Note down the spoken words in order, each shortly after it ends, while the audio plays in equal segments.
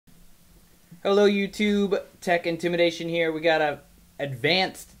Hello YouTube, TechIntimidation here. We got a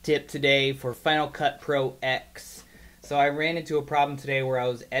advanced tip today for Final Cut Pro X. So I ran into a problem today where I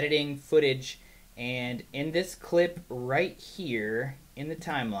was editing footage, and in this clip right here in the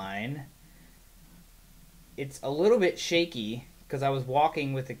timeline, it's a little bit shaky because I was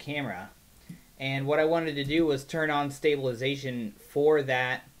walking with the camera. And what I wanted to do was turn on stabilization for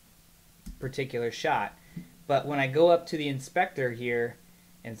that particular shot. But when I go up to the inspector here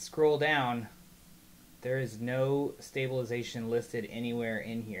and scroll down, there is no stabilization listed anywhere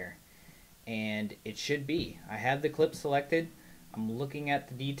in here, and it should be. I have the clip selected, I'm looking at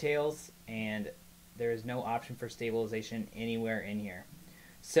the details, and there is no option for stabilization anywhere in here.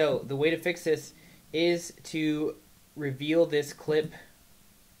 So the way to fix this is to reveal this clip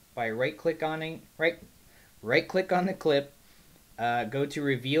by right-click on the clip, go to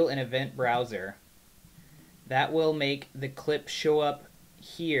Reveal in Event Browser. That will make the clip show up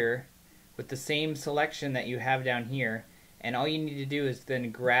here with the same selection that you have down here, and all you need to do is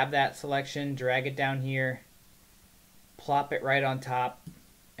then grab that selection, drag it down here, plop it right on top,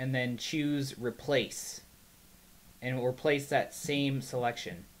 and then choose Replace, and it will replace that same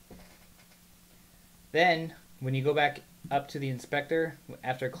selection. Then when you go back up to the inspector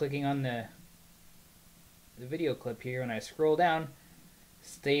after clicking on the video clip here, when I scroll down,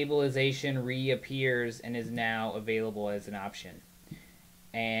 stabilization reappears and is now available as an option.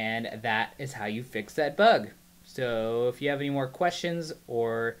 And that is how you fix that bug. So if you have any more questions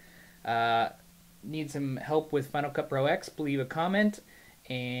or need some help with Final Cut Pro X, leave a comment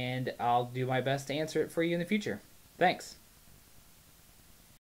and I'll do my best to answer it for you in the future. Thanks.